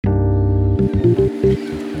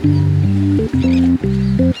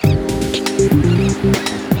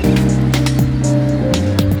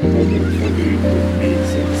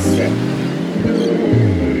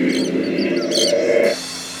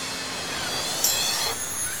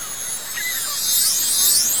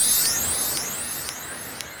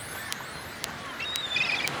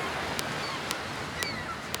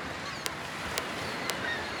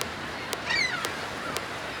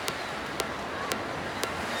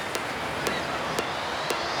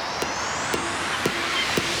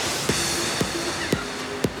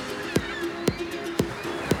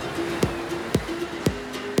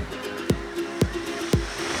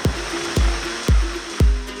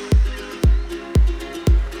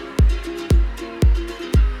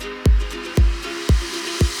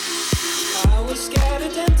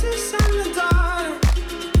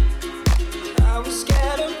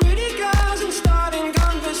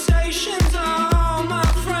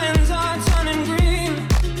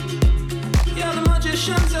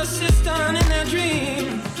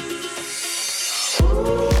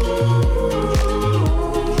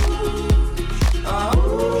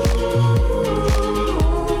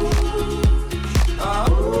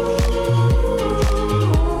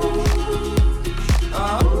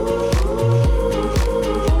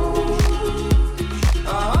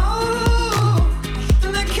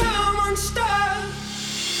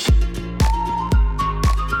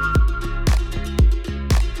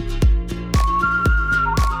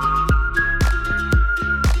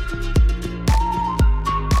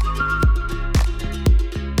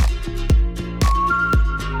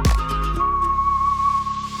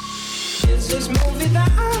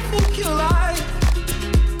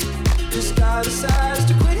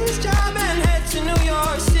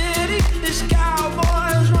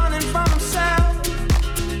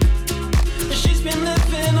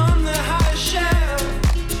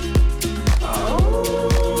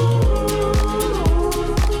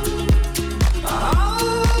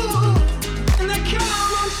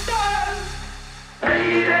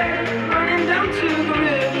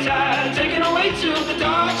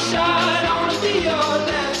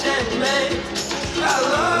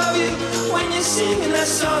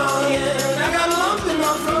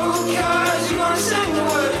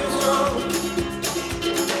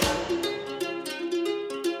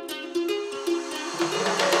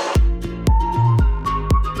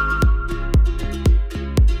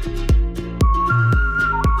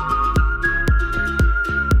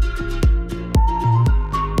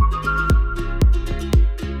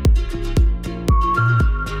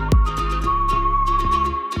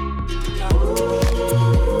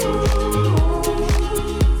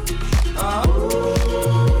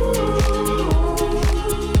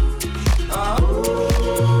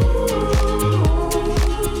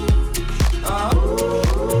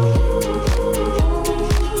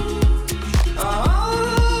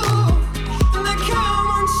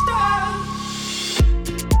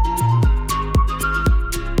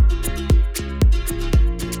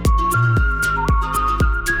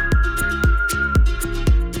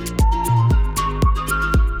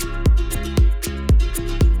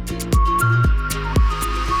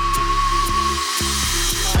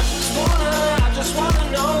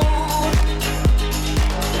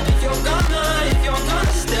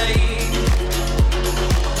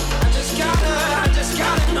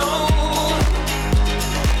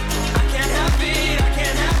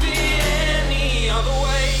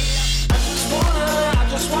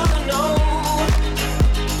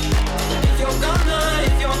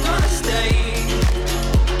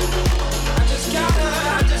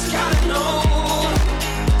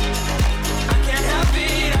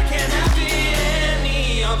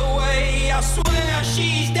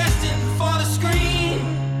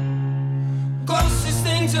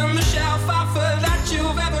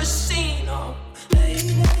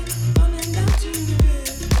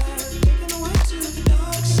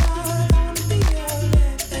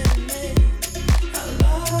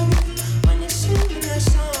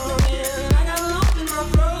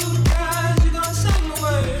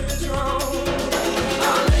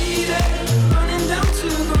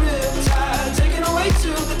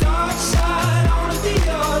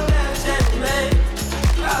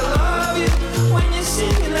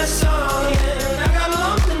Singing that song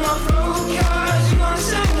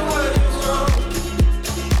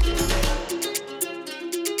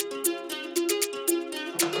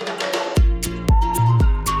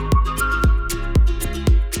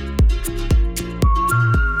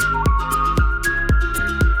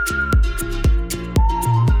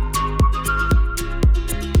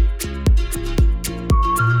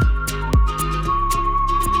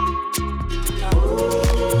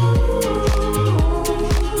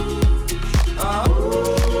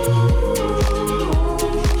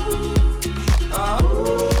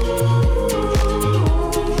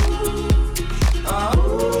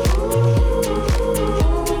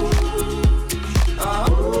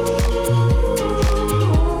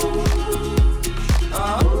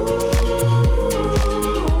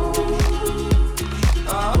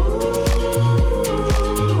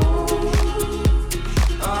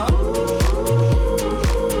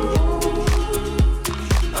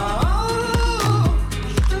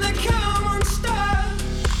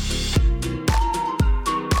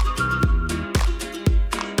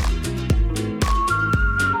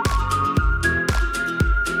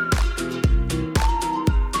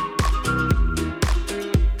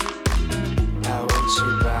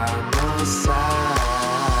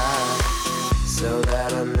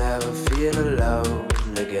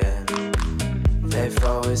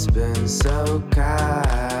so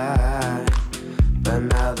kind, but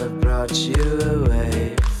now they brought you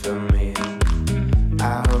away from me.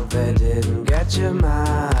 I hope they didn't get your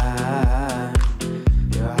mind.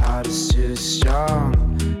 Your heart is too strong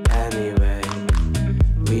anyway.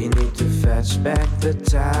 We need to fetch back the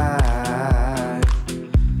time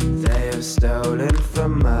they have stolen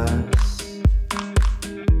from us.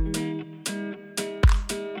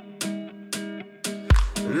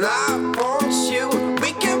 And I want you,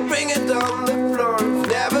 we can bring it on the floor. We've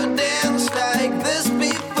never danced like this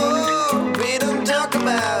before. We don't talk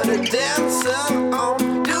about it, dancing on,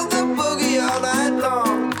 do the boogie all night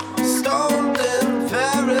long. Stoned in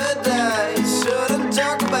paradise, shouldn't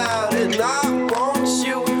talk about it. And I want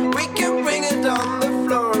you, we can bring it on the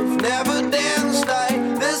floor. We've never danced like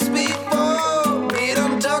this before. We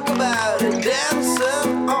don't talk about it,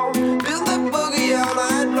 dancing on, do the boogie all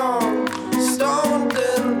night long. Stoned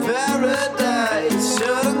in paradise,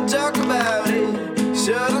 shouldn't talk about it,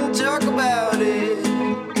 shouldn't talk about it.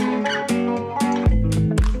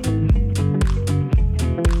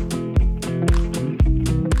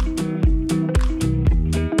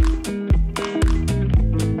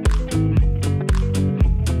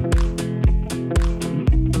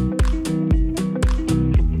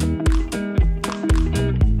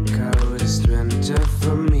 Coldest winter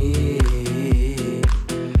for me,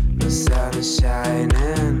 no sun is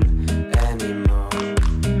shining anymore.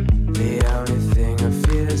 The only thing I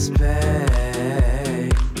feel is pain,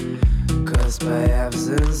 caused by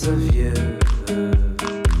absence of you.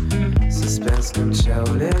 Suspense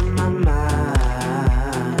controlling my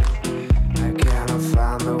mind. I cannot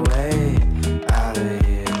find the way out of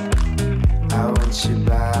here. I want you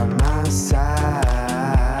by my side,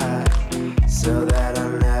 so that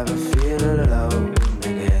I'll never feel alone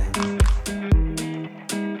again.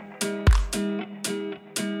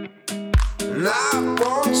 And I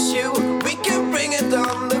want you, we can bring it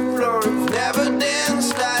on the floor. We've never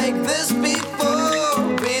danced like this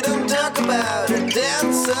before. We don't talk about it,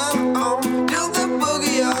 dancing on, do the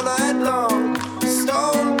boogie all night long.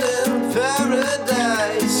 Stoned in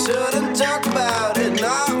paradise, shouldn't talk about it. And I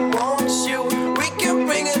want you, we can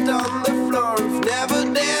bring it on the floor. We've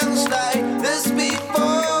never danced like this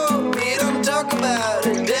before. We don't talk about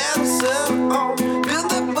it, dancing on, do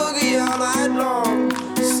the boogie all night long.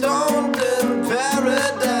 Stoned in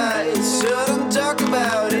paradise, shouldn't talk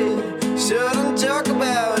about it, shouldn't talk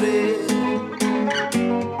about it.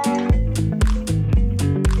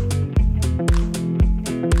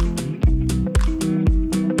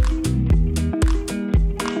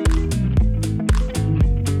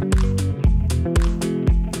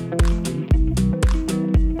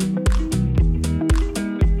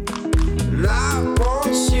 And I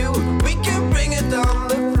want you, we can bring it on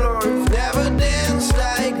the floor. We've never danced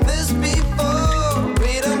like this before.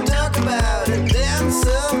 We don't talk about it,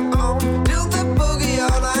 dancing on, do the boogie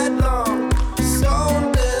all night long.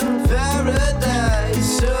 Stoned in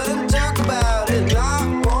paradise, shouldn't talk about it. And I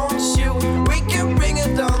want you, we can bring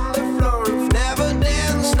it on the floor. We've never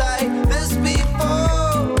danced like this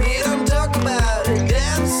before. We don't talk about it,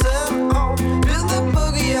 dancing on, do the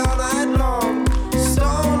boogie all night long.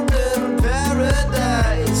 Stoned in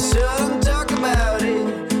paradise, shouldn't talk about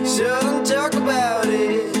it, shouldn't talk about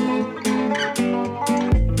it.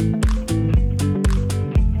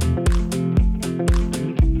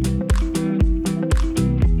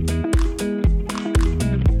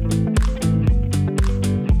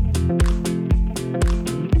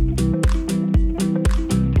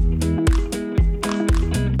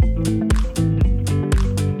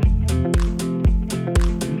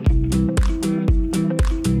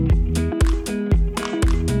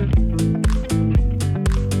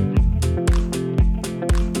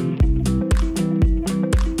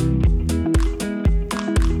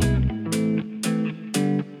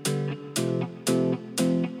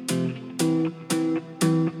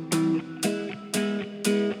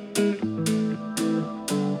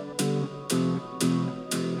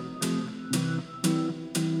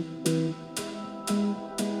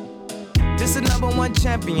 This is #1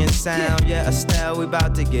 champion sound. Yeah, Estelle, we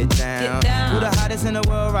about to get down. Who the hottest in the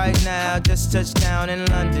world right now? Just touched down in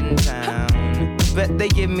London town. Bet they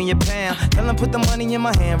give me a pound. Tell them put the money in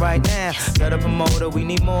my hand right now. Set up a motor, we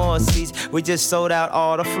need more seats. We just sold out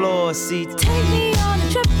all the floor seats. Take me on a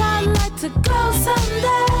trip, I'd like to go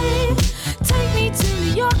someday. Take me to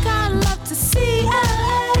New York, I'd love to see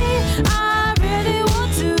LA. I really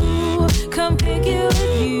want to come pick it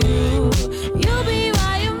with you. You'll be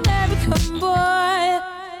my American boy.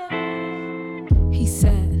 He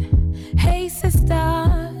said, hey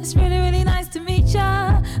sister, it's really, really nice to meet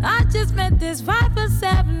ya. I just met this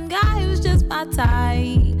 5'7" guy who's just my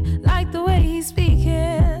type. Like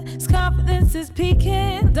dress is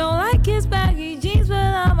peeking. Don't like his baggy jeans, but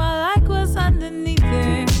I like what's underneath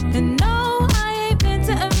it. And no, I ain't been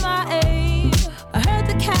to MIA. I heard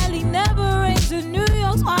the Cali never rains and New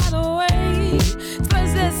York's wide awake.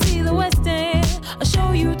 First let's see the West End, I'll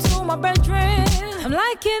show you to my bedroom. I'm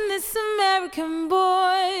liking this American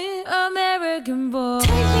boy, American boy.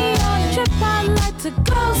 Take me on a trip, I'd like to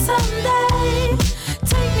go someday.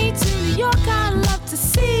 Take me to New York, I'd love to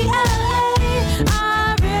see LA.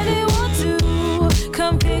 I really want to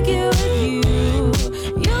come pick you with you.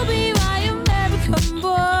 You'll be my American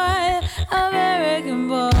boy, American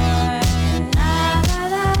boy.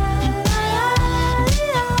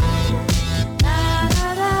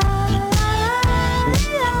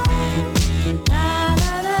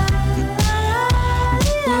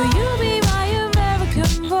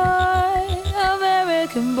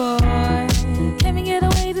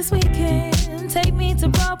 This weekend, take me to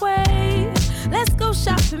Broadway. Let's go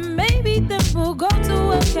shopping, maybe then we'll go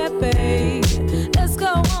to a cafe. Let's go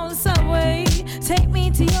on the subway, take me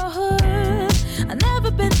to your hood. I've never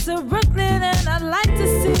been to Brooklyn and I'd like to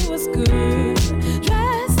see what's good.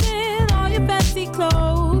 Dressed in all your fancy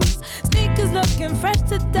clothes, sneakers looking fresh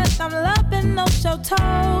to death. I'm loving no show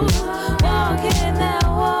toes. Walking that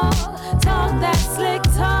walk, talk that slick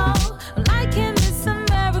talk. I'm liking this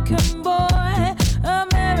American boy.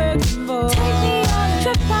 American boy. Take me on a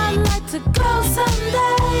trip, I'd like to go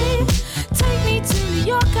someday. Take me to New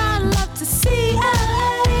York, I'd love to see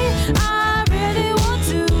LA. I really want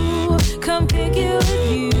to come pick you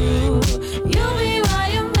with you. You'll be my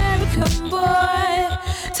American boy.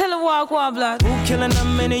 Tell her walk, blood. Who killing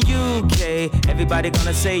them in the UK? Everybody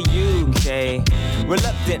gonna say UK.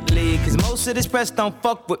 Reluctantly, cause most of this press don't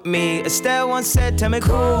fuck with me. Estelle once said, tell me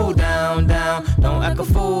cool down, down. Don't act a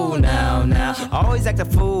fool now, now. Always act a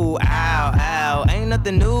fool, ow, ow. Ain't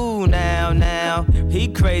nothing new now, now. He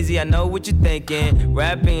crazy, I know what you're thinking.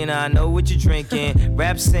 Rapping, I know what you're drinking.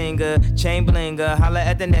 Rap singer, chain blinger. Holla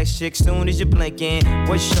at the next chick soon as you're blinking.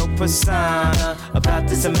 What's your persona about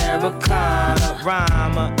this Americana?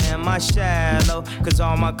 Rhymer, am I shallow? Cause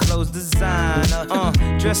all my clothes designer.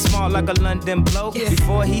 Dress smart like a London bloke.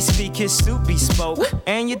 Before he speak, his suit be spoke.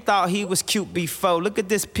 And you thought he was cute before. Look at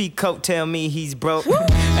this peacoat, tell me he's broke.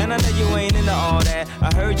 And I know you ain't into all that.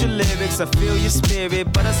 I heard your lyrics, I feel your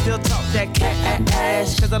spirit. But I still talk that cat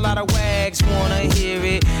ass. Cause a lot of wags wanna hear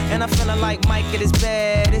it. And I'm feeling like Mike at his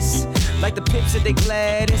baddest. Like the Pips at they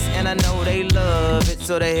gladdest. And I know they love it.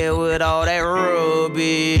 So they hell with all that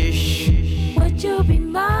rubbish. Would you be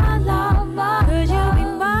my lover? Could you be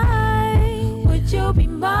mine? Would you be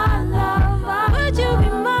my lover? Would you be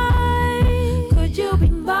mine? Could you be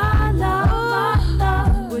my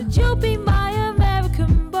lover? Would you be my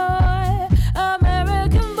American boy?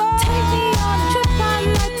 American boy. Take me on a trip, I'd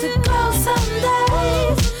like to go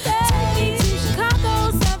someday. Take me to Chicago,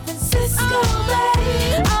 San Francisco,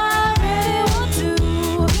 babe. I really want to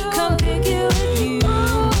come pick you with you.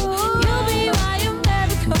 You'll be my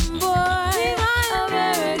American boy.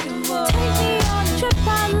 American boy. Take me on a trip,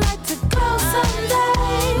 I'd like to go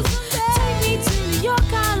someday. Take me to New York,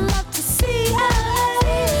 I'd love to see LA.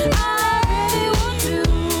 I really want to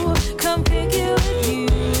come pick you with you.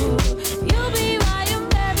 You'll be my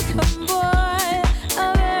American boy,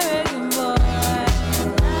 American boy.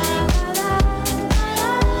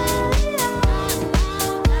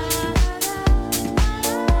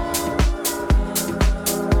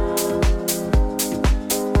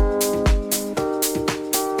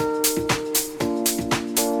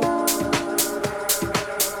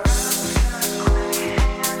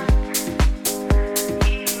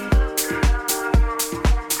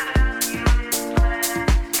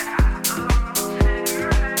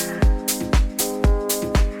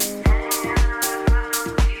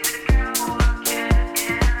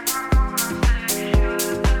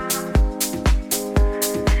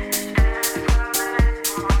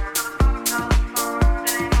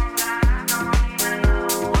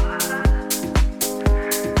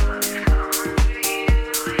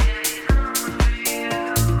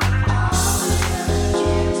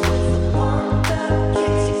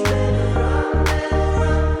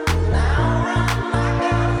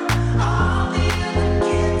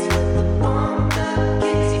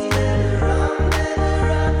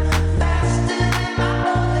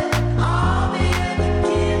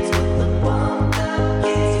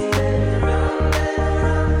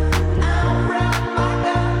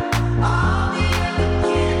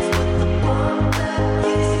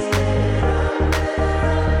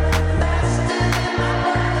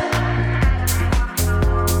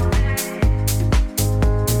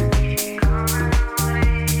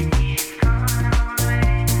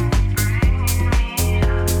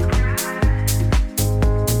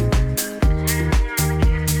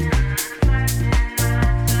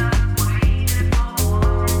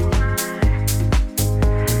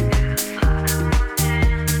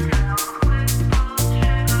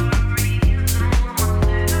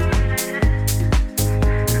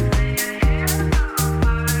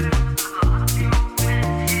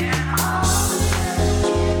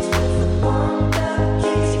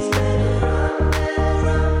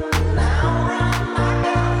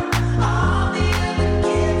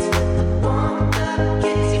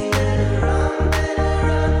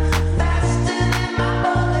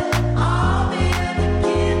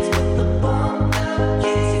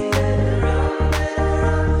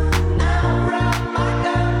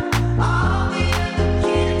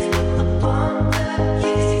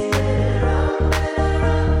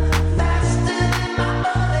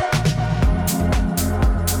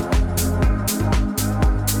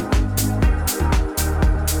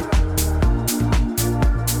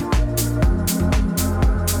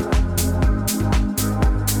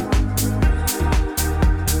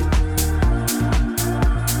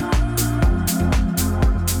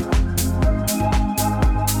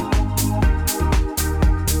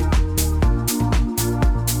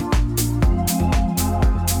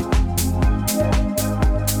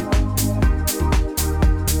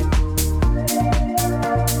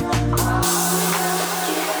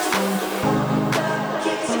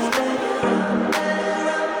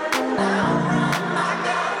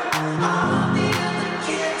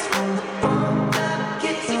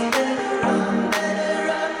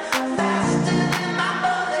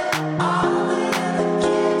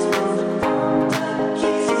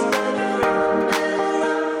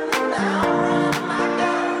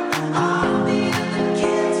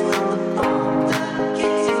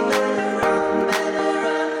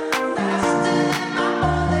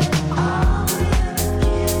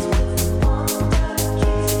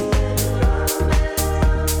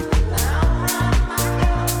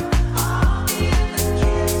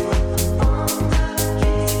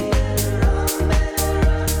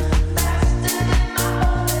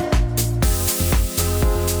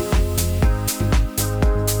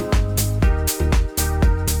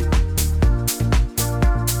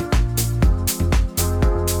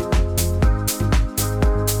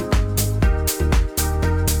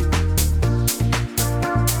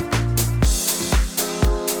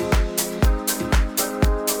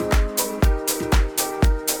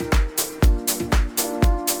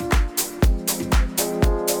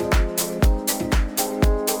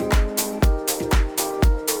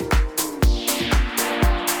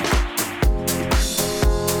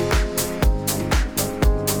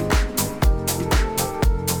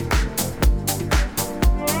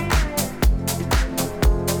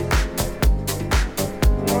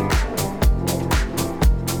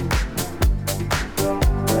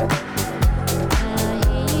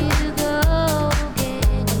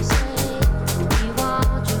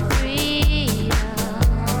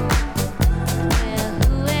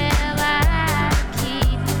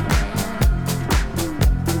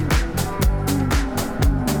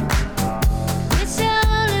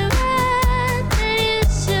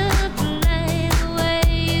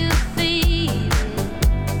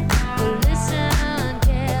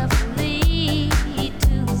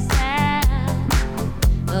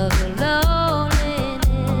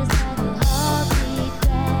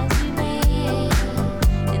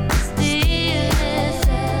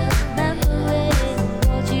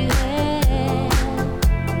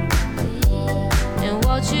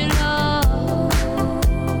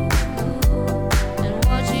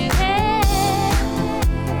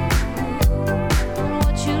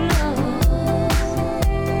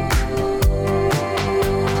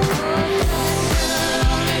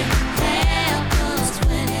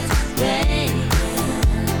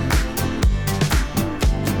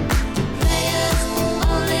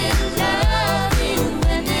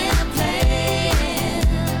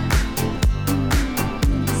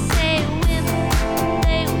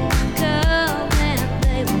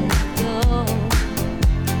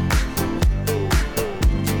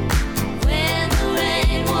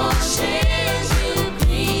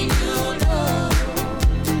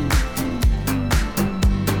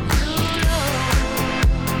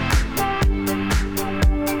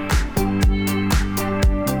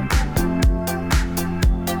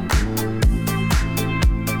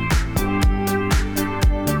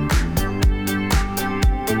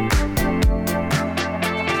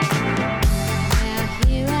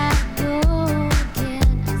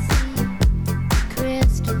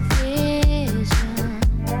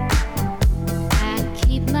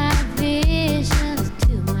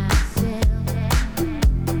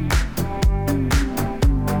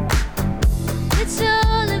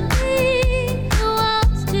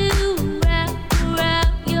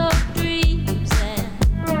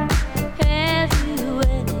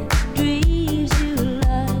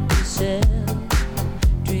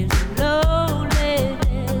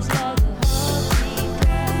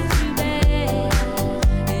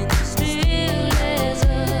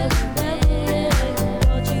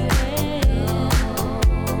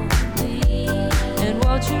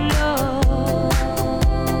 now.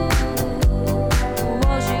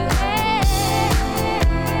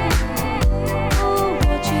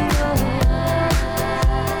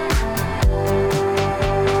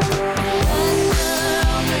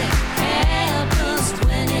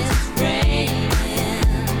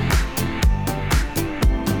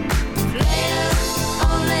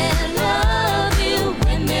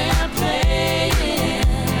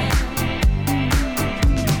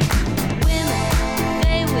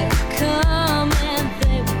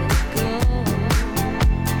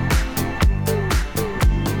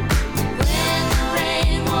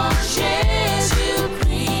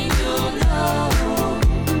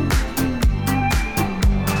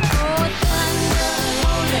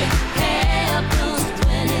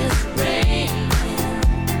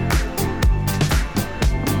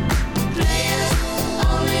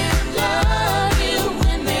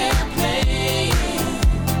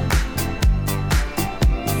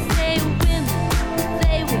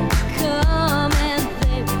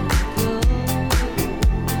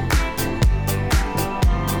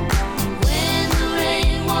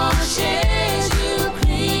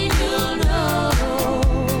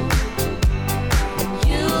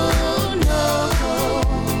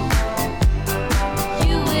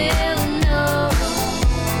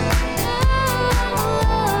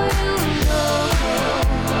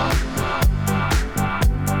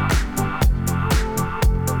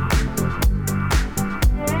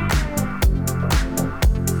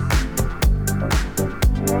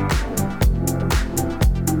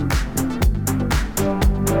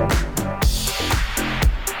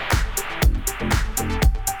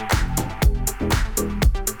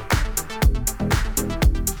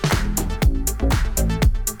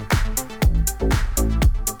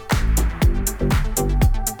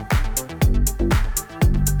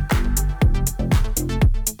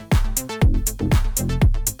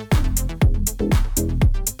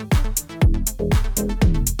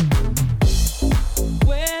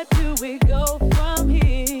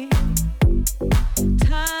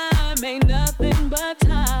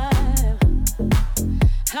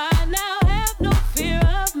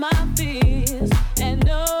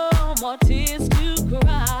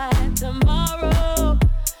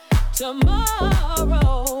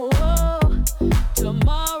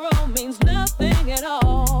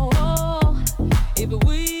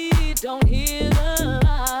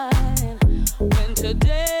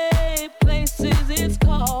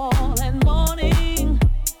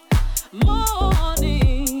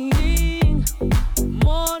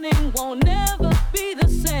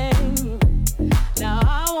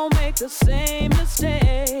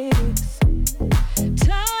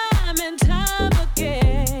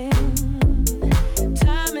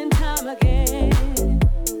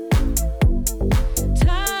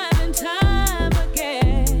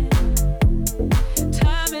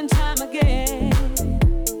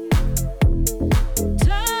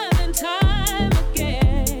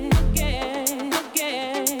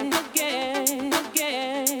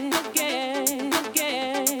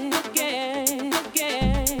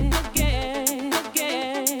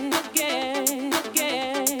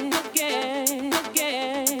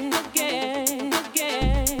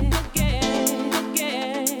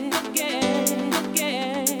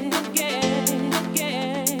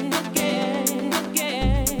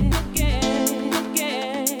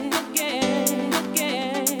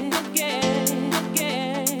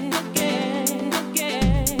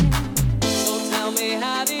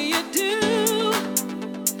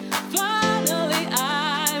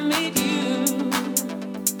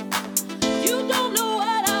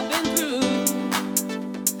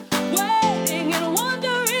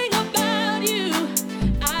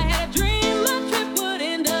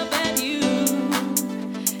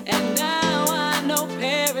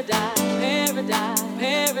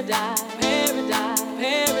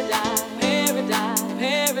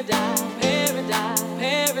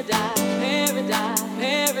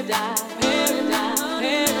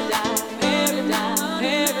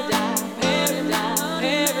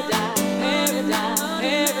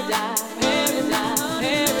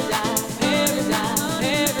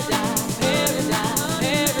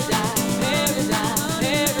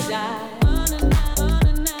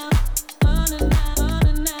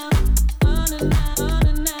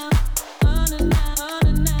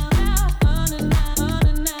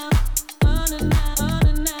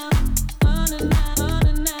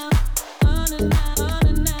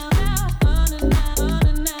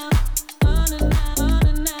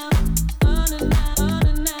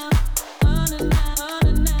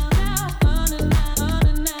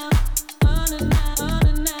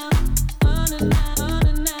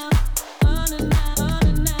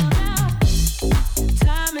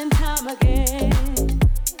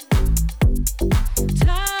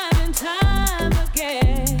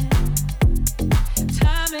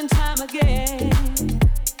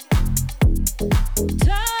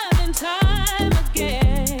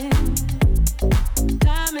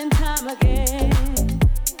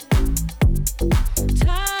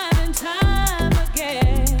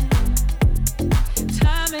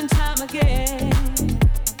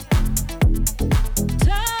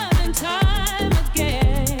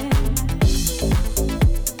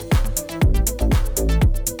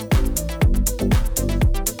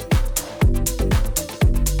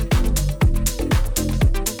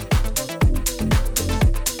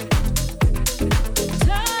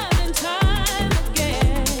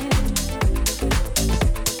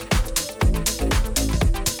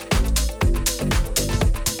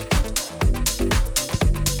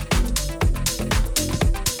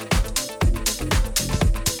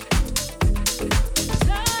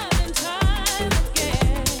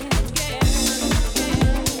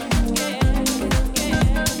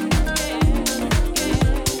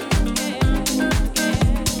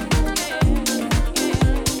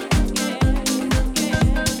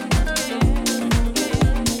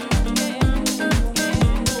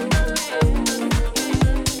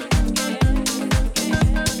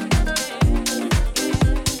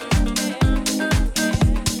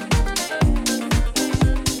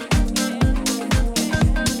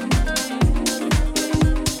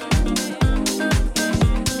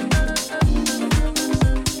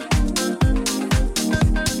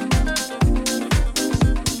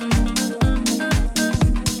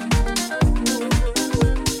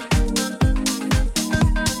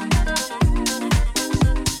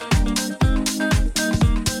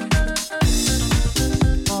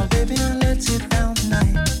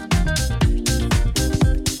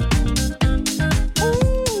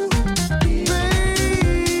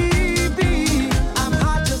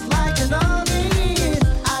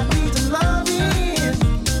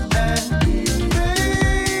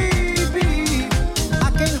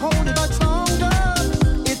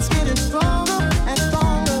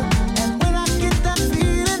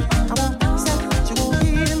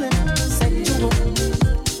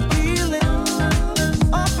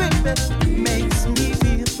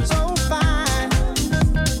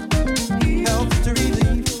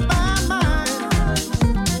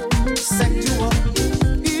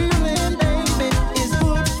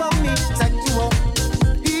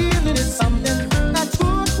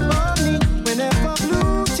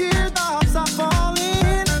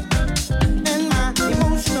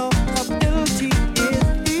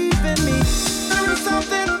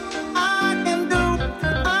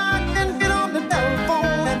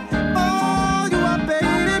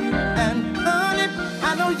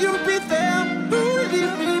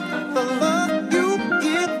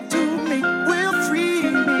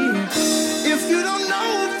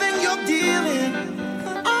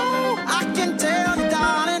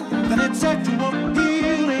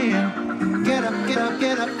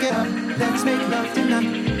 Let's make love tonight.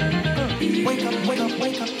 Wake up, wake up,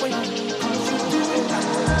 wake up, wake up. 'Cause you do it right.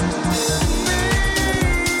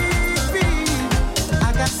 Baby,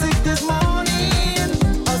 I got sick this morning.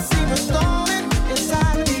 A sea was storming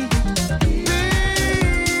inside me.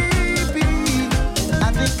 Baby, I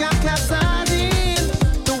think I'm capsizing.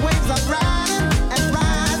 The waves are riding and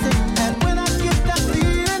rising. And when I get that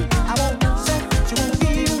feeling, I won't set you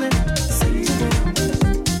feeling.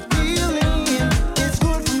 Feeling, it's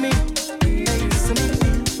good for me. Makes me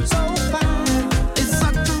feel so fine. It's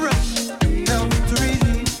such a rush, help to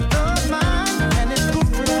relieve the mind. And it's good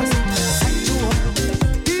for us. Sexual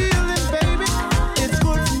healing, baby. It's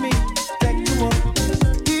good for me. Sexual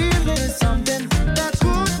healing is something that's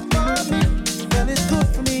good for me. Well, it's good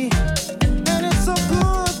for me. And it's so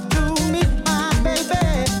good to me, my baby.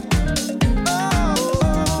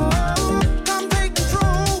 Oh, come take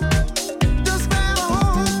control. Just grab a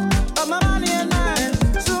hold of my body and mind.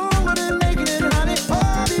 Soon we'll be making it, honey.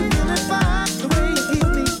 Oh, be feeling fine. The way you keep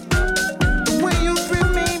me, the way you treat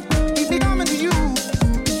me, keep me coming to you.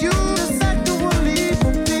 You just sexually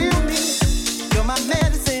fulfill me. You're my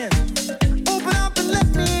medicine. Open up and let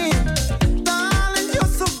me in. Darling,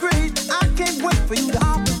 you're so great. I can't wait for you to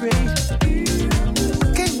operate.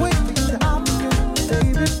 Can't wait for you to operate,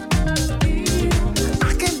 baby.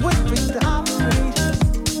 I can't wait for you to operate.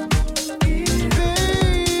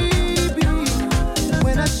 Baby,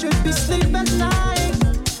 when I should be sleeping at night,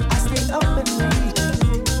 I stay up and read.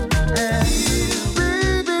 And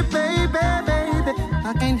baby, baby, baby,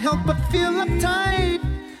 I can't help but feel uptight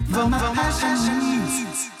for my passion needs.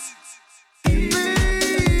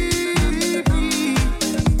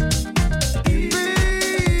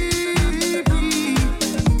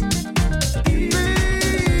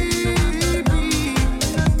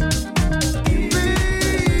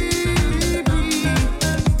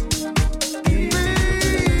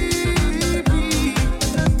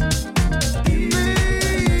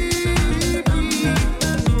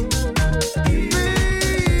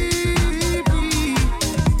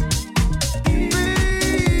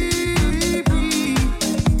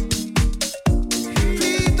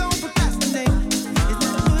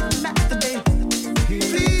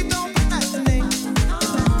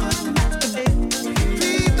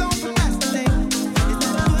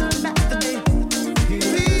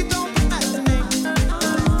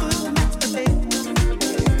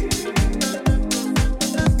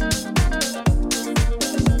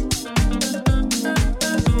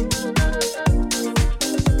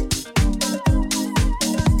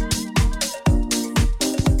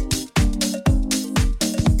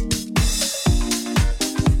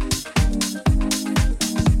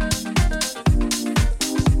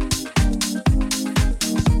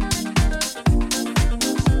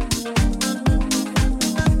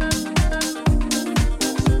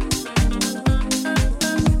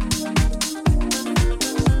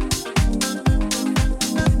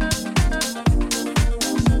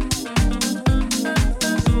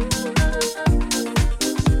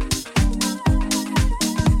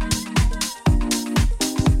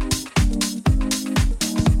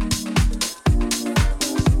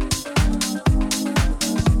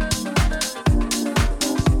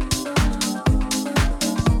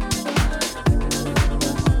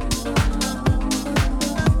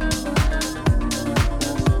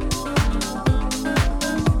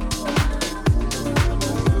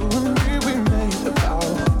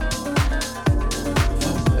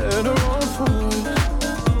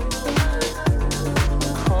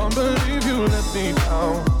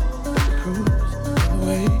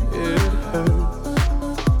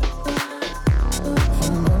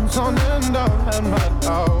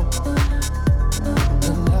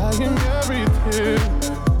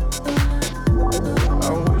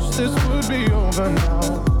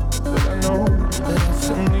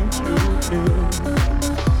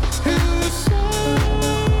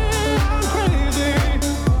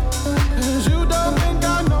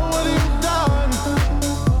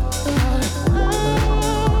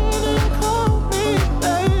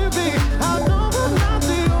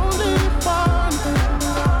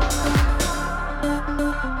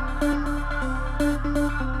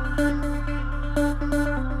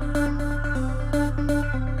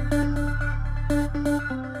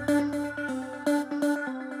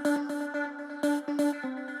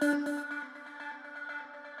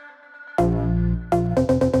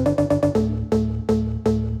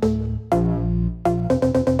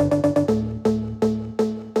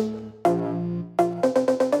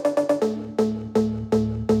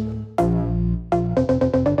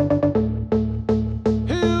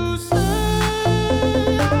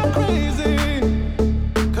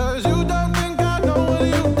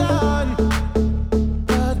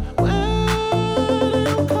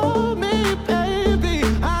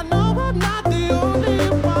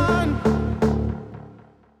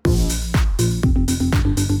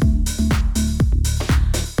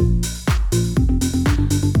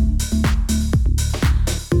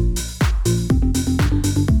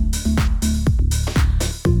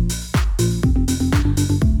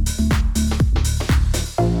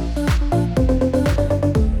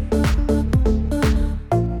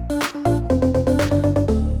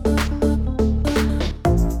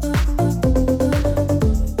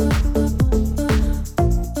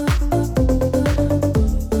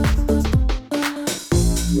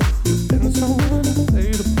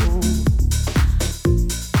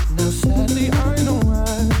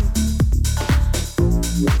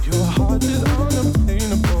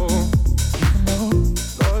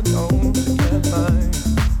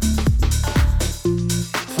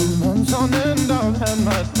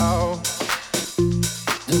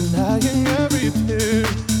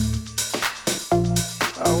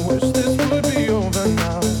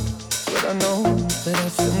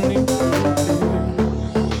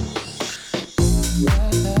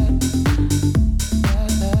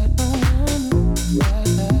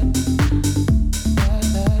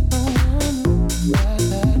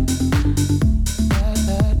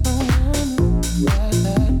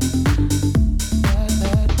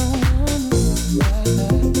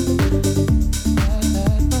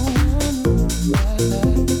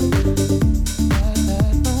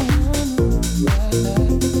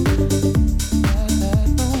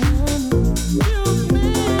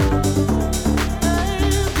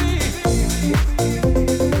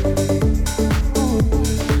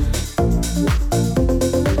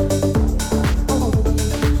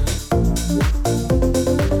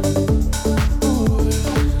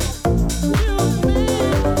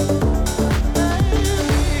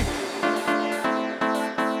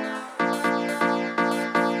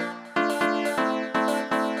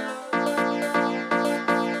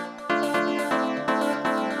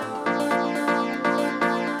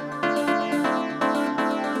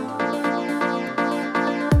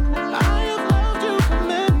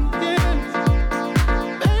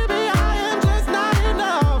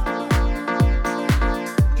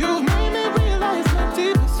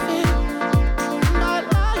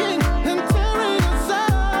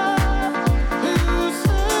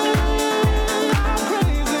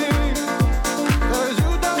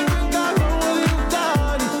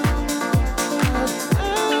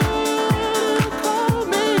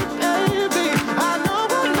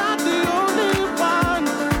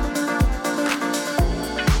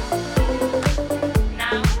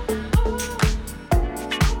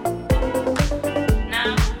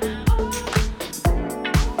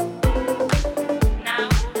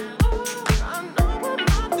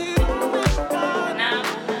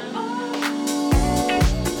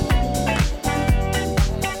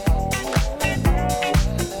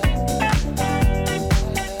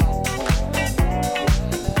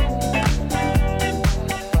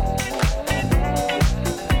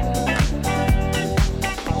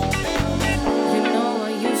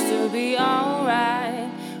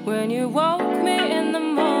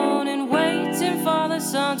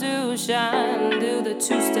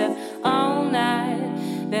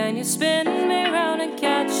 you spin me round and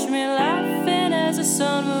catch me laughing as the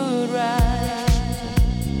sun would rise.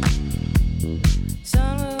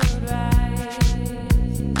 Sun would rise.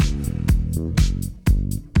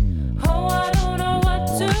 Oh, I don't know what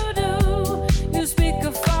to do. You speak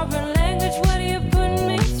a foreign language, what do you put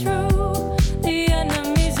me through? The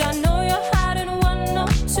enemies, I know you're hiding one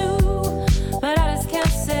or two, but I just can't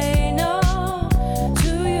say no.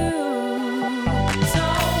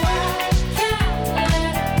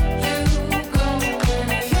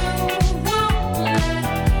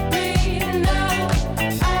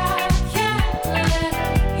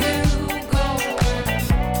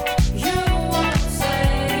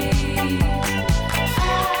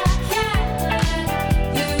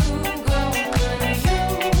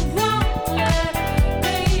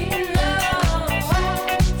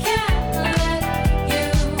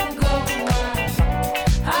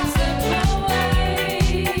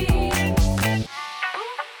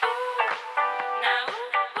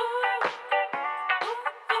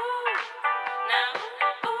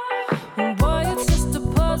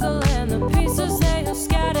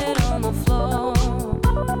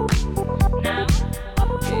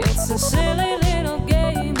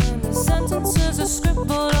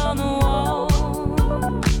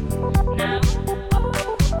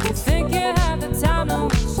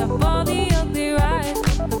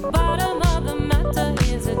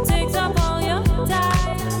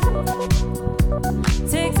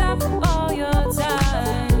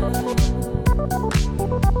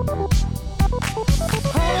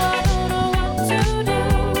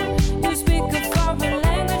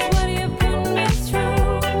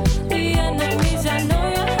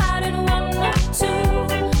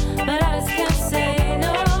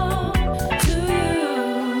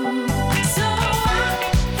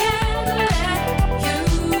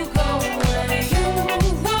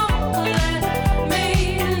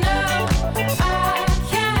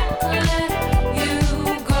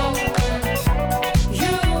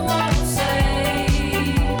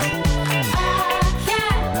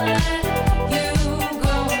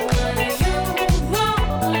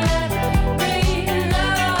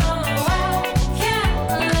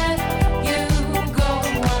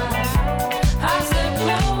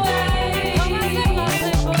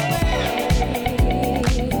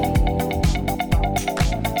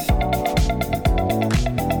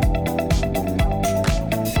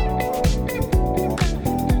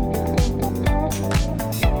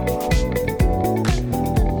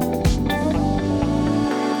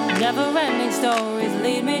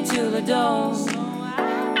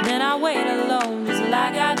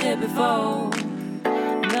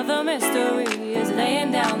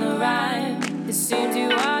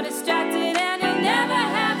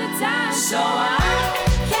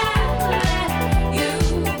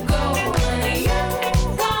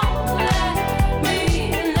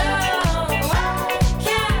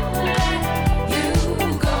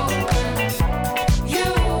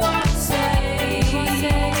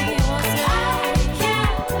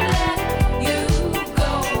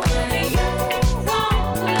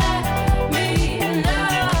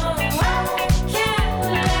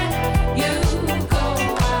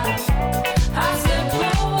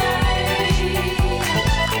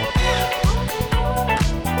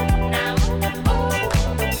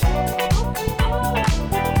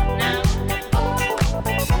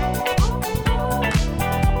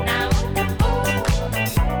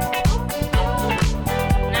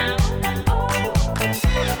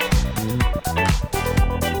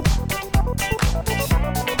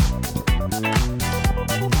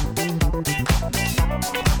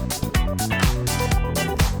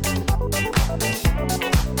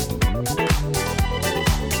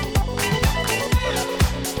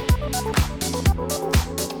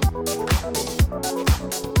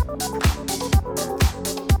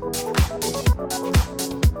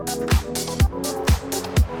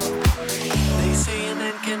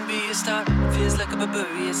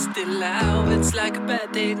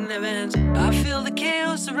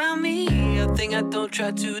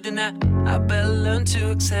 Try to deny, I better learn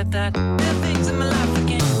to accept that there are things in my life I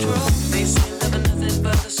can't control. They say love is nothing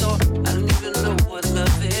but a sore. I don't even know what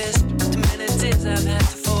love is. Too many days I've had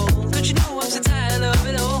to fold, but you know I'm so tired of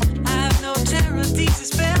it all. I have no terror of these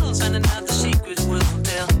spells, finding out the secrets will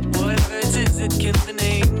tell. Whatever it is, it can be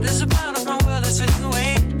named. There's a part of my world that's fading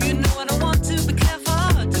away. You know I don't want to be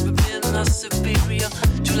clever, to be being not superior.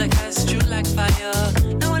 True like ice, true like fire.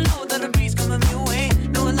 Now I know that the breeze coming me away.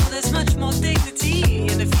 Now I know there's much more dignity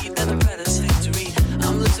in defeat than a brother's victory.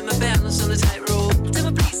 I'm losing my balance on the tightrope. Tell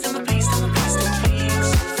me please, tell me please, tell me please, tell me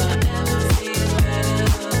please. If I never feel better,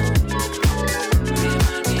 read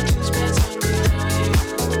my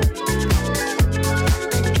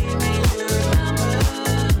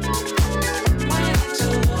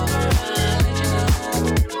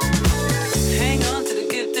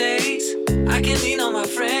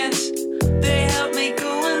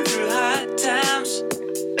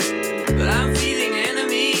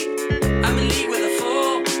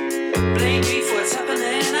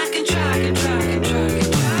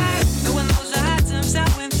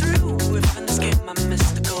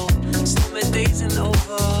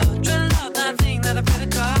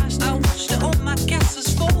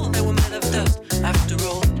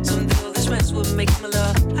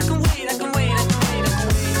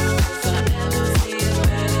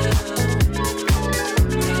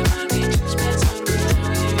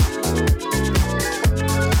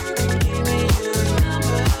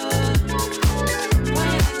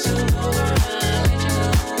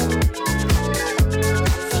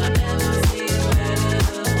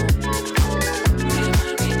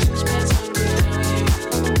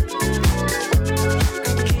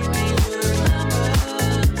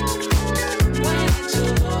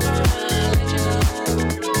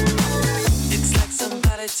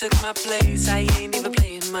my place. I ain't even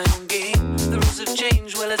playing my own game. The rules have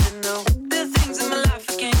changed, well I didn't know. There are things in my life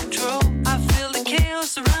I can't control. I feel the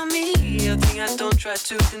chaos around me, a thing I don't try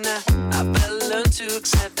to deny. I better learn to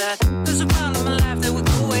accept that there's a part of my life that will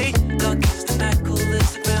go away. Dark is the night, cool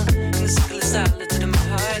is the ground, and the sickle is silent in my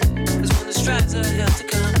heart. There's one that strives are hell to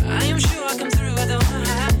come. I am sure I come through, I don't know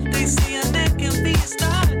how. They say a neck can be a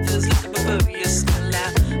start. Feels like I'm above, you're still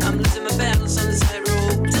out. I'm losing my battles on this high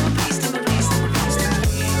road. Tell me please, tell me please, tell me please, tell me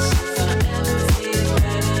please. If I ever feel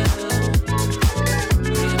better,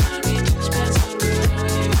 remind me to spend some time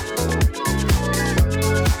with you.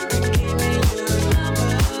 Give me your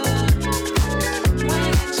number. When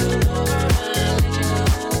it's all over, I'll let you know.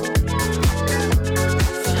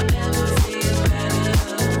 If I ever feel better,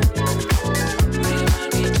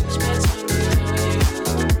 remind me to spend some time with you.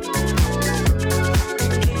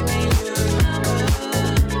 Give me your number.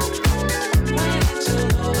 When it's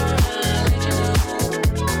all over, I'll let you know. If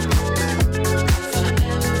I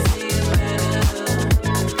ever feel better, remind me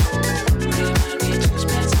to spend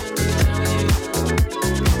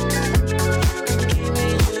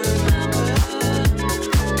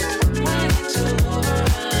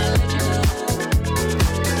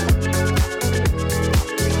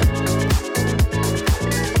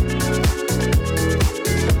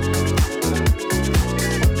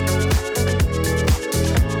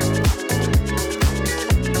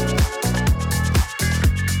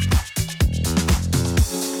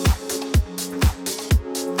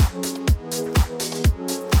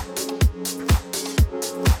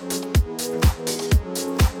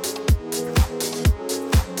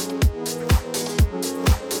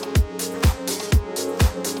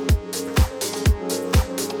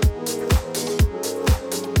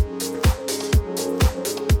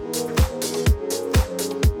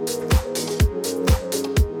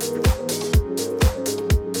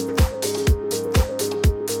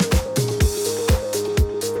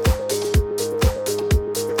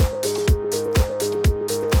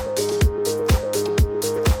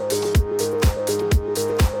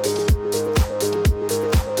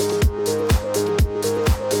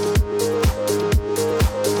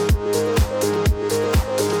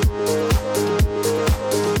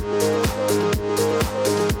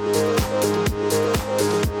with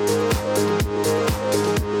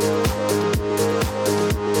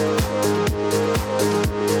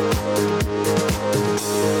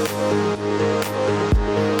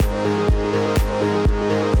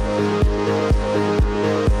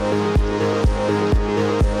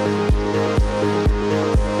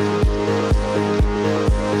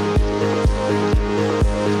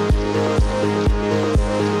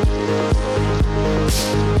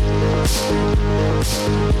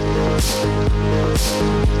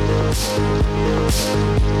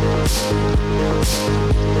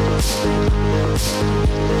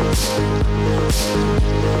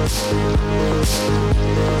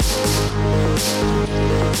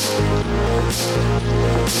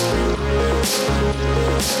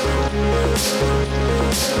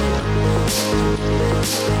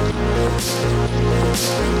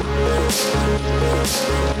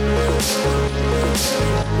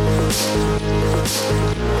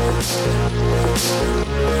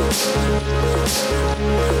Give me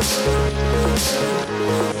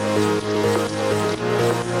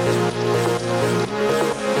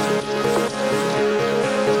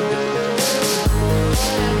your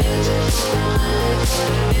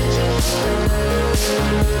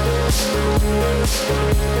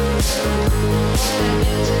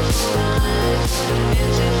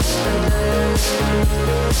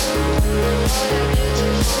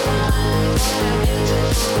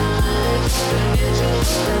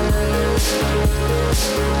number.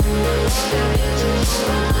 When it's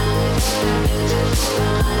all over, I'll let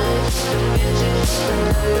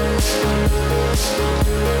you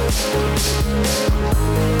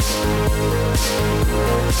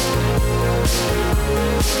know.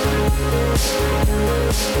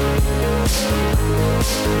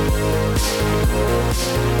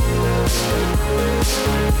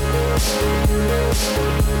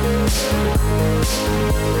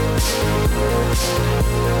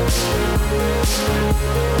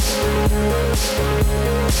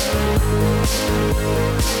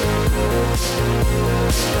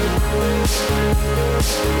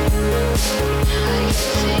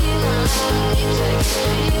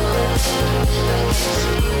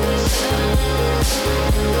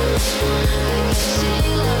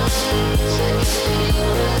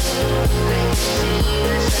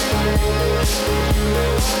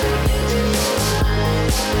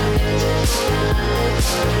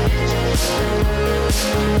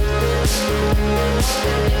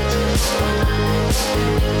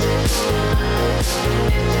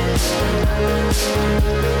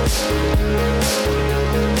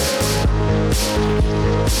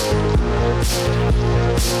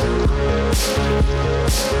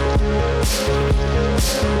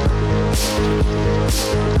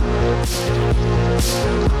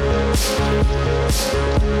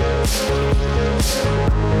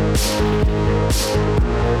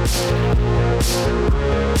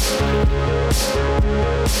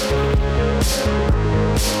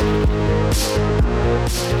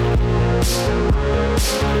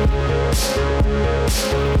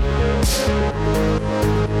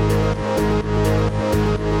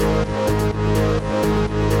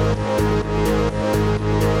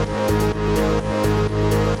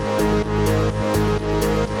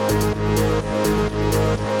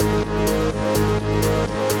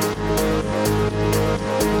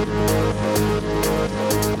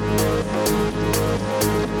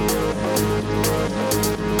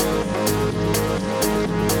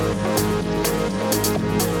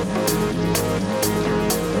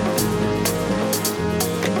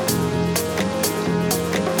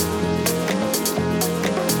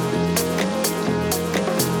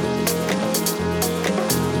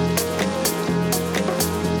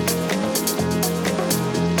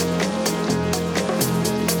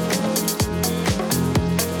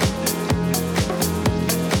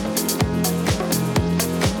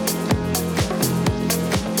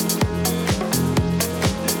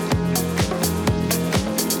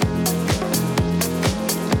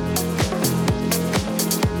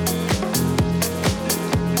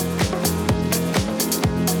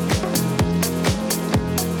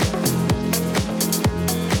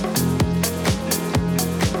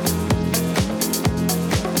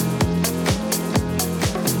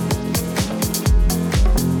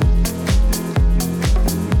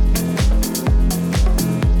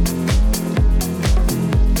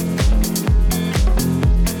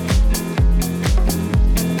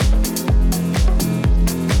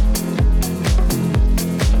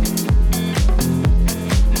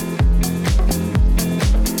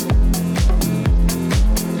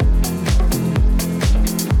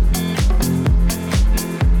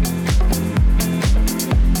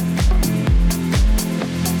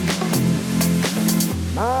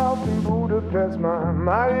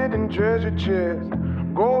 Treasure chest,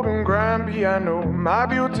 golden grand piano, my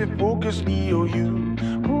beauty focus EOU.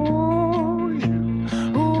 Ooh, you,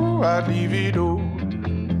 ooh, I'd leave it all.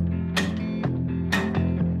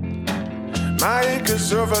 My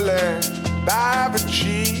acres of land I've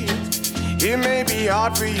achieved. It may be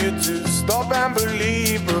hard for you to stop and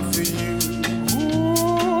believe, but for you,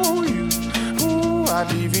 ooh,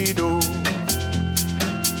 I'd leave it all.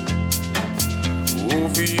 Ooh,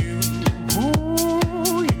 for you,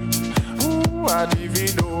 I'd leave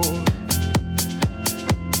it all.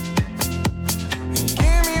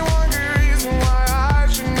 Give me one good reason why I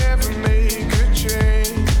should never make a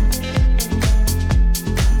change.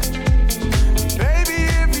 Baby,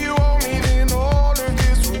 if you owe me, then all of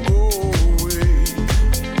this will go away.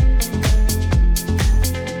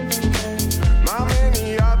 My many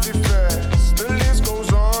artifacts, the list goes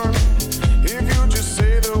on. If you just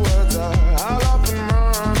say the words, I'll up and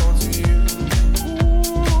run onto you.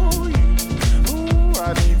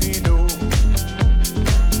 I leave it all.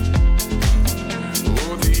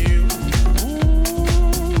 Oh, to you.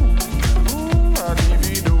 Ooh, I leave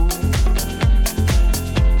it all.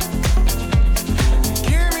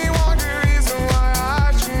 Give me one good reason why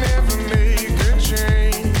I should never make a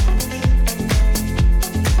change.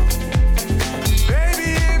 Baby,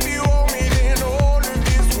 if you owe me, then all of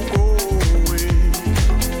this will go away.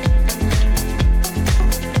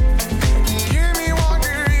 Give me one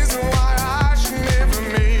good reason why I should never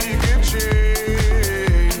make a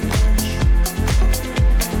change.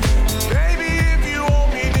 Baby, if you owe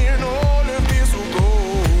me, then all of this will go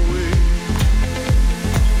away.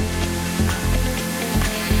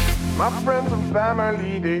 My friends and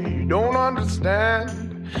family, they don't understand.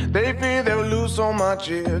 They fear they'll lose so much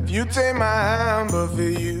if you take my hand, but for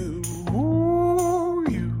you,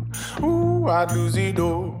 I'd lose it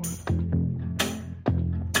all.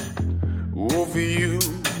 Oh, for you,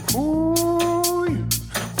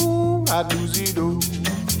 I'd lose it all.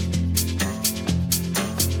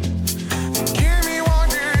 Give me one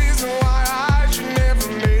good reason why I should never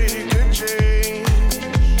make a change.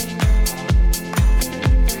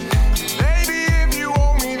 Baby, if you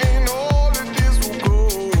owe me, then all of this will go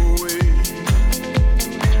away.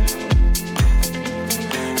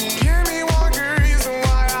 Give me one good reason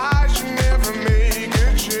why I should never make a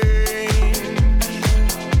change.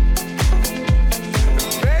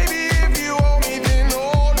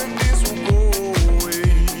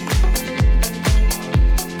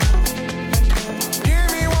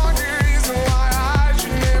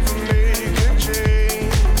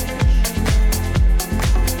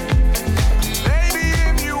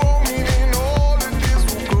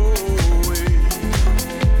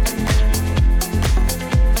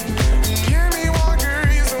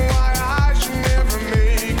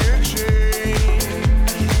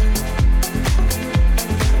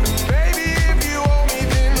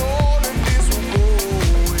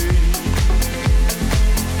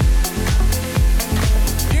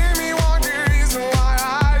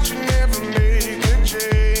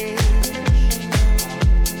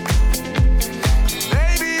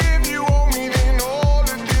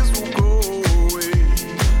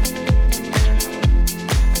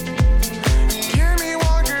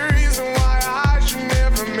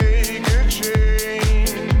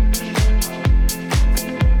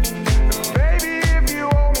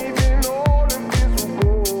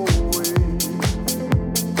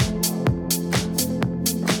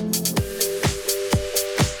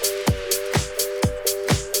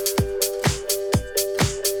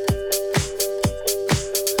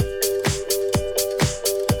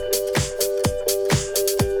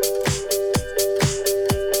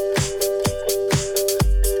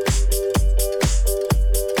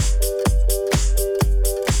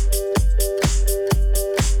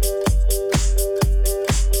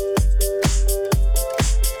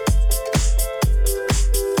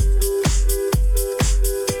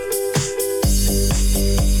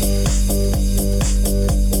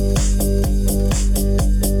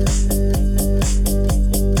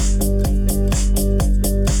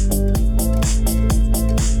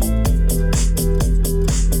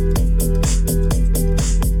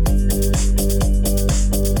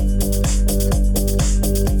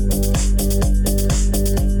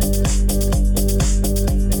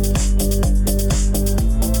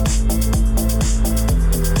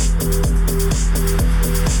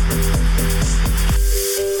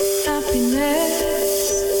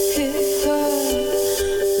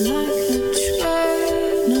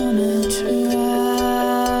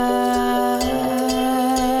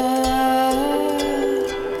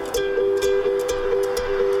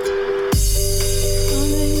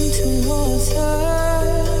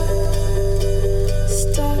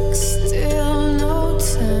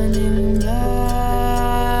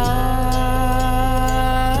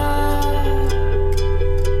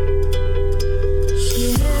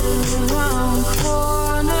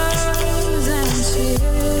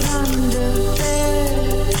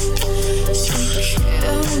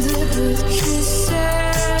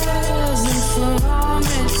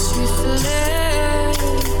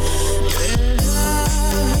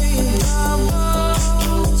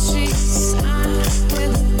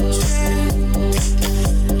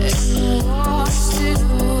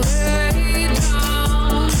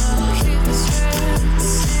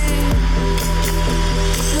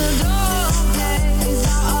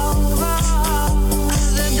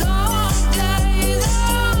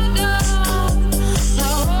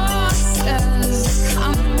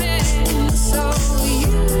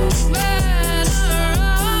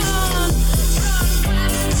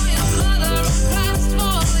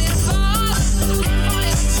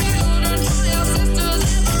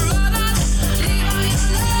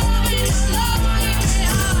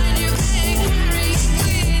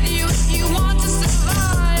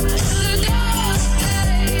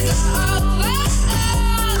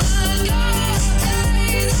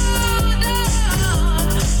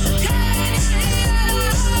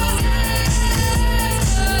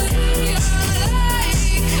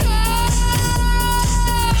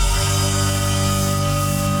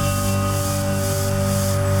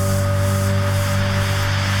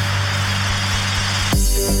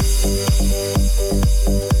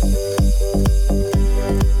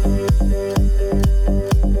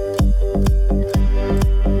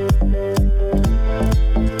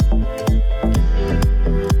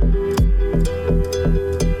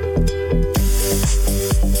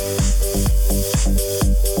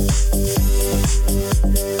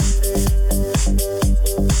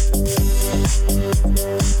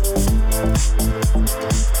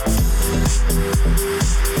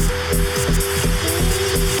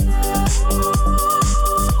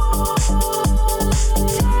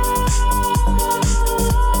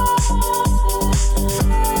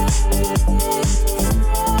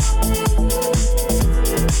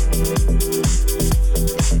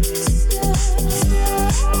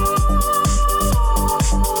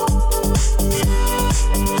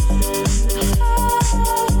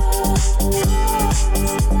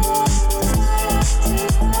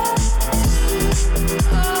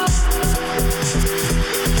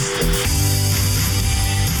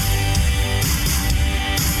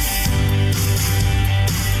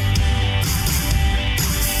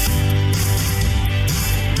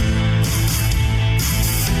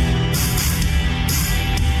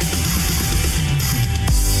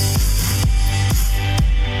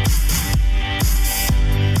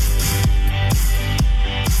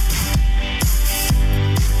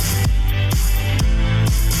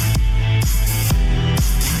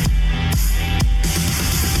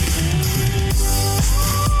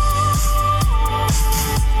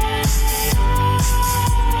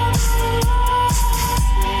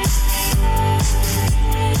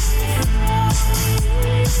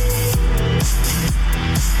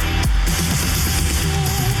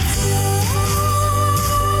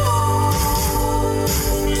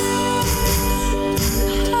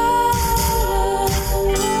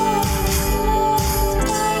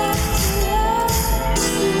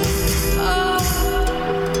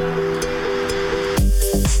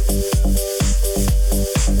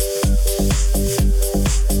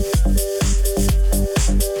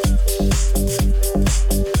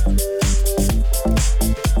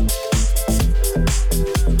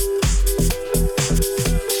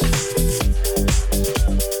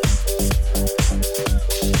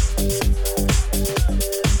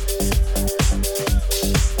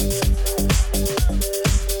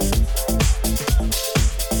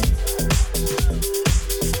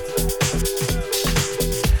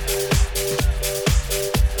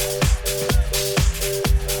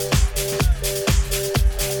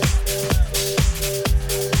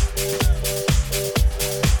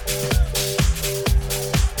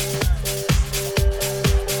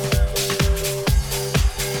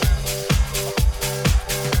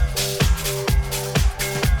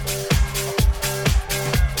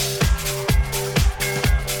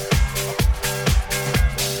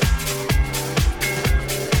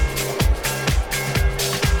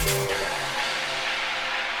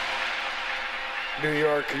 New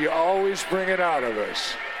York. You always bring it out of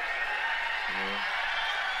us.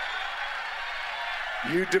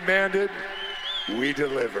 You demand it, we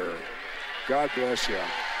deliver. God bless you.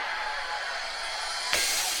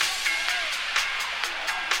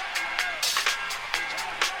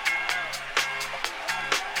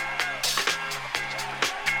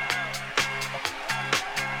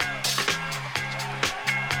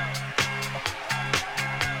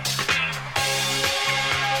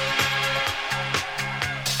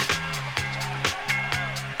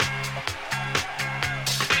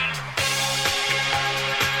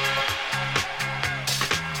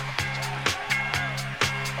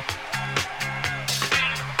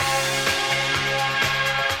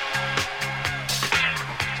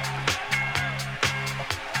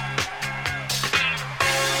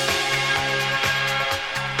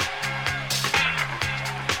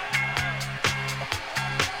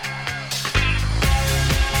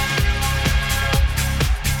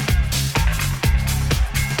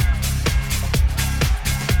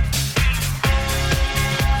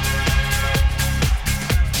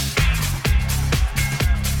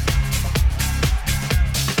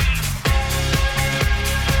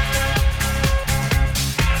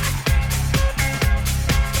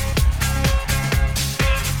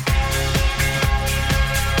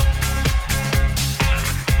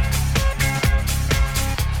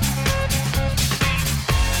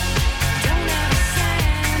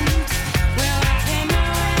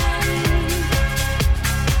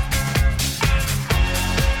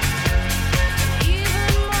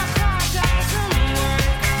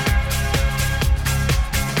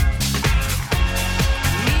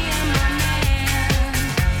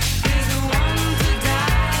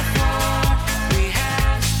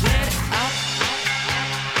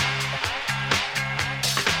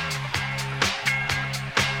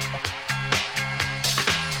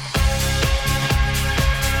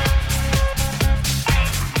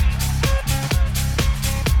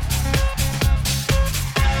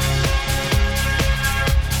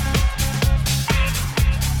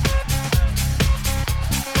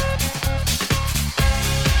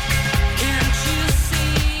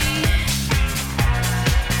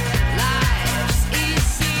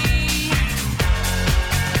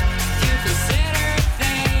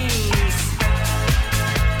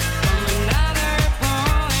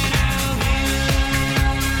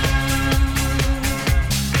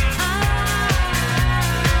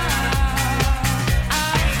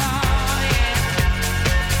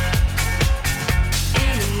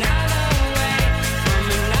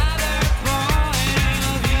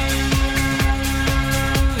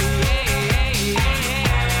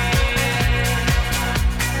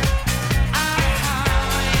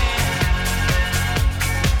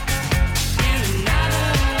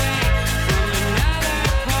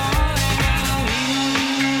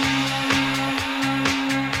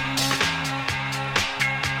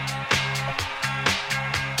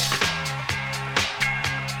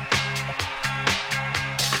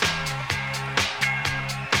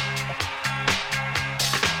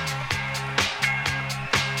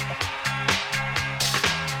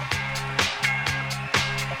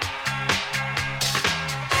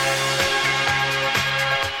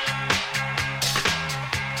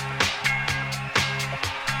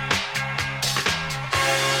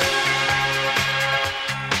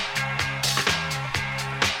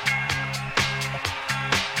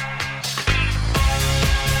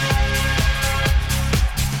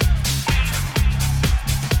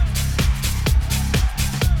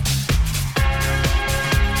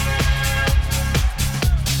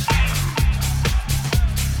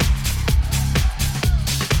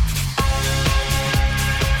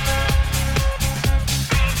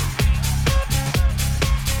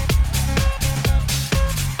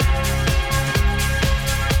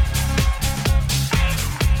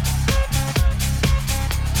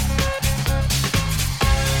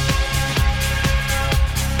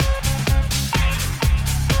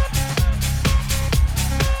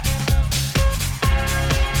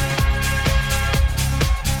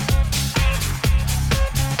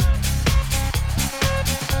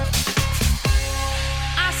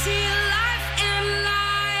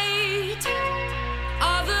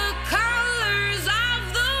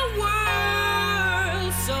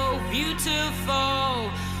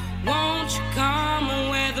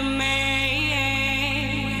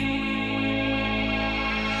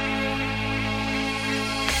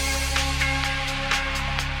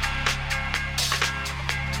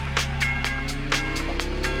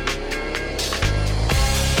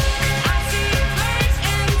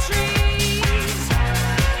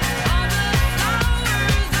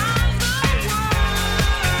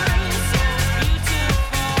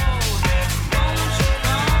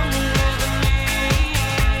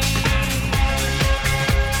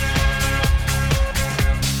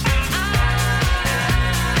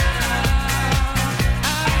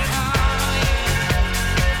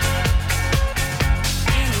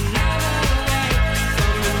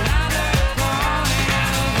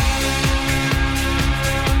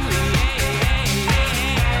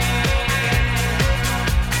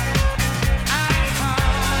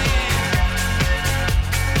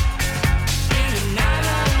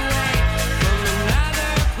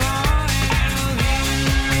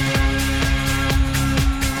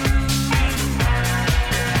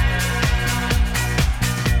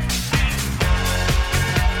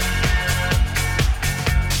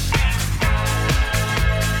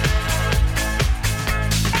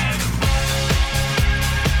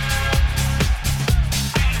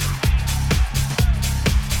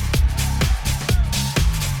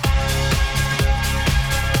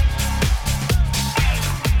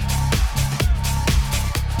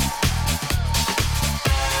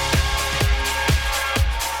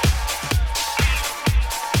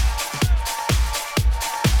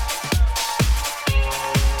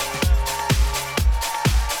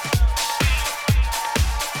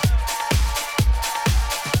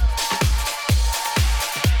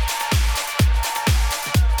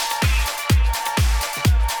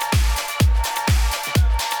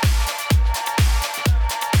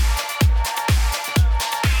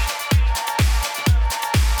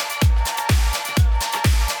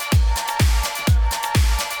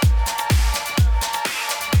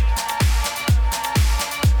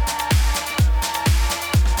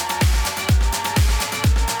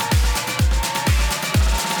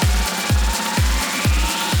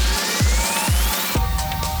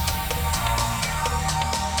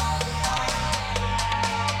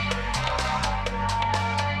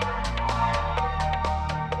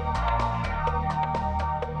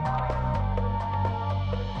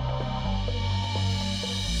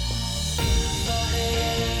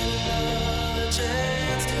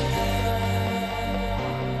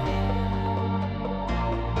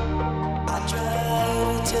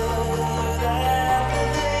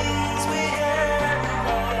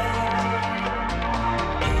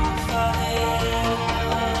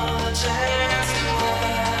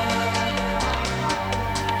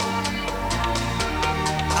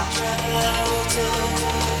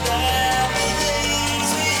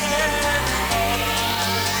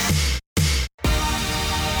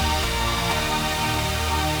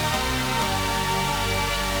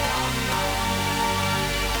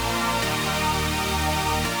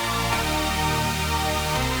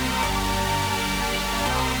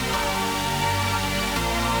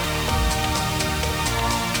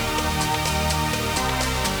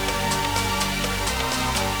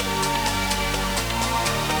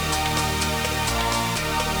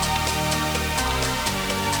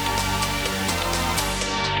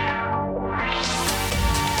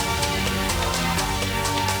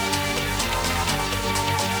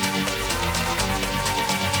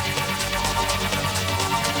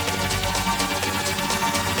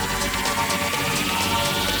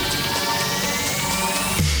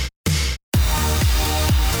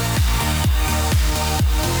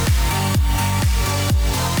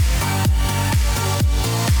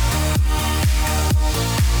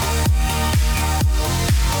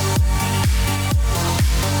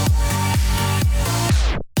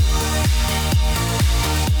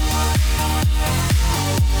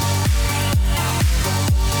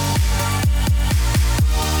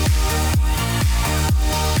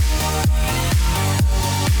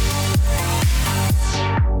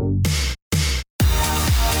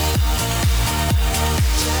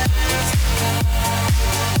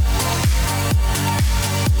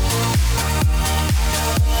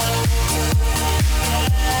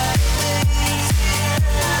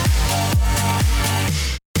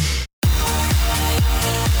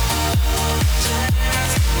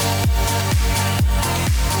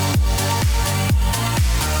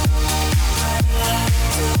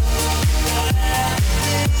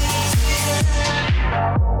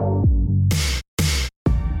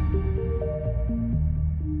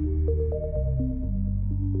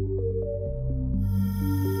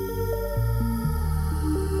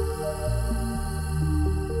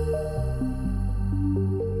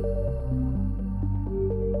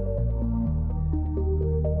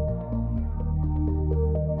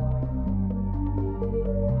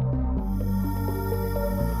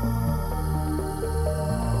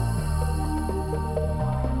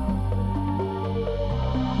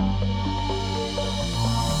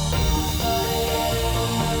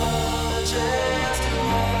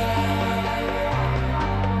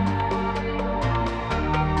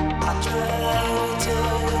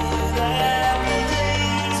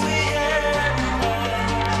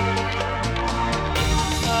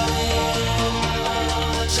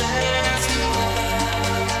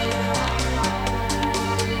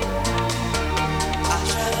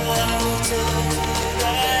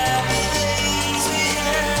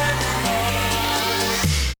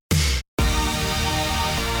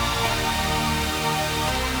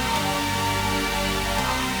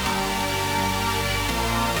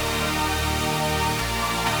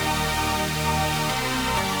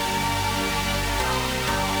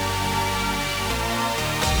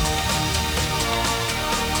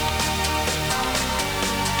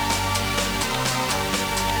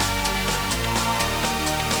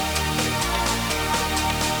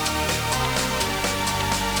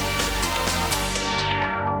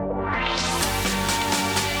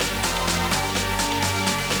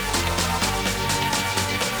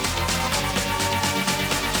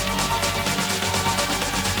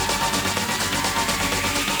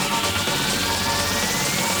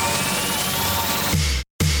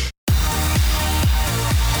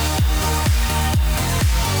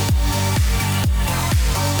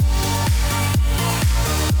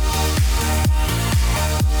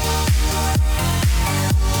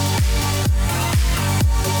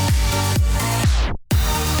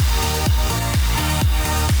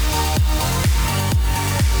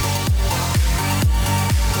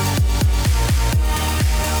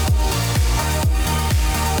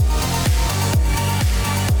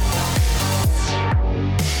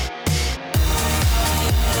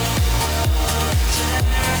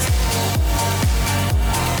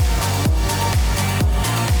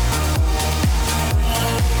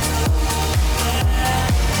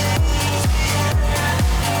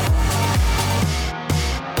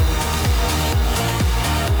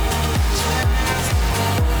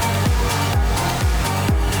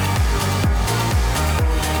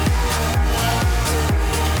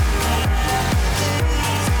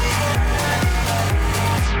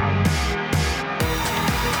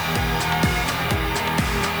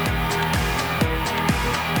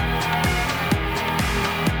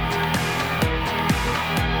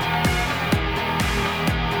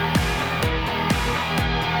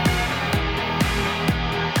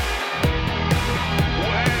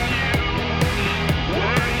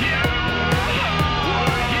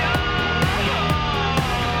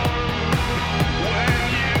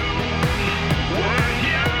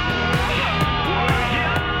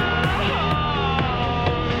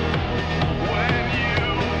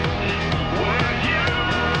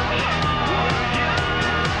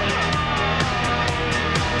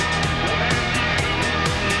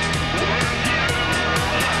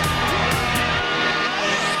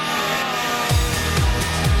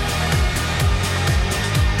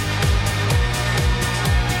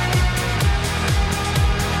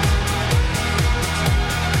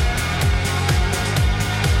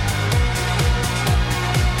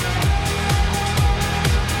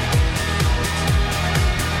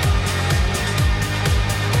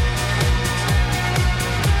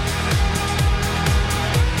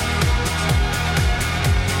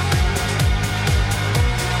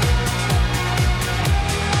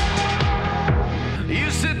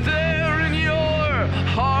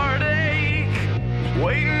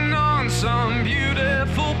 waiting on some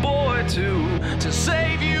beautiful boy to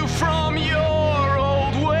save you from your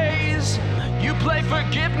old ways. You play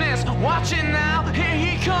forgiveness, watch it now, here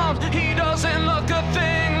he comes. He doesn't look a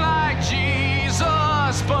thing like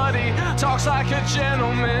Jesus, but he talks like a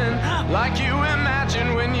gentleman, like you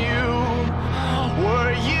imagined when you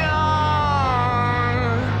were young.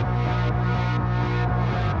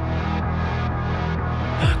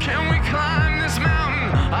 Can we climb this mountain?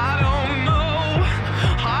 I don't know.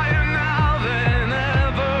 Higher now than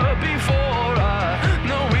ever before. I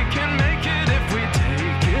know we can make it if we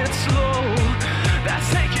take it slow. That's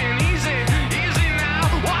taking easy, easy now.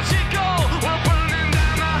 Watch it go. We're burning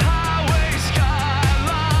down the highway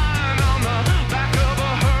skyline on the back of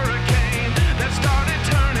a hurricane that started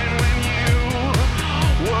turning when you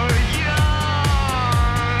were young.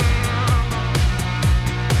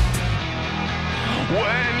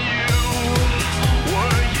 When you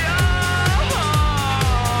were young.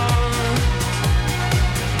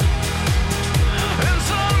 And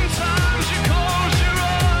sometimes you close your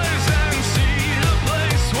eyes and see the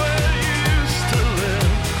place where you used to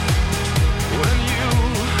live when you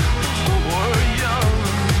were young.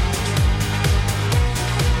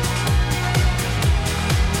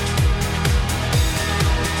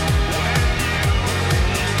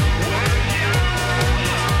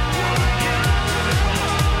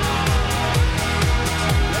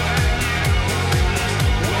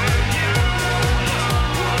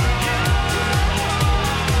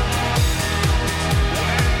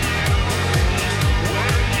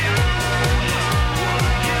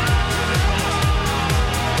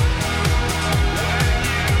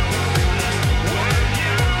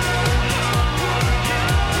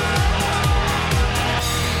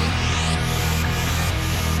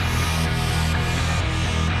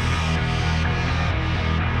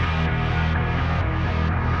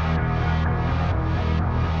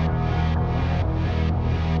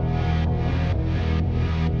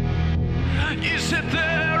 You sit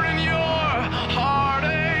there in your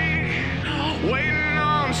heartache, waiting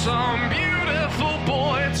on some beautiful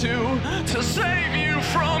boy to save you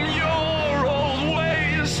from your old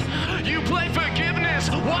ways. You play forgiveness,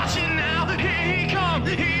 watch it now, here he comes.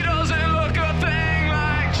 He doesn't look a thing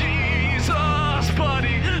like Jesus, but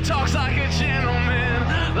he talks like a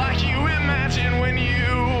gentleman, like you imagined when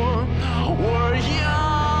you were young.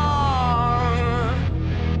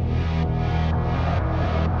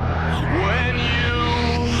 When you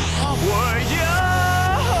were young,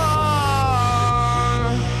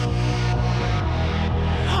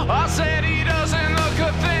 I said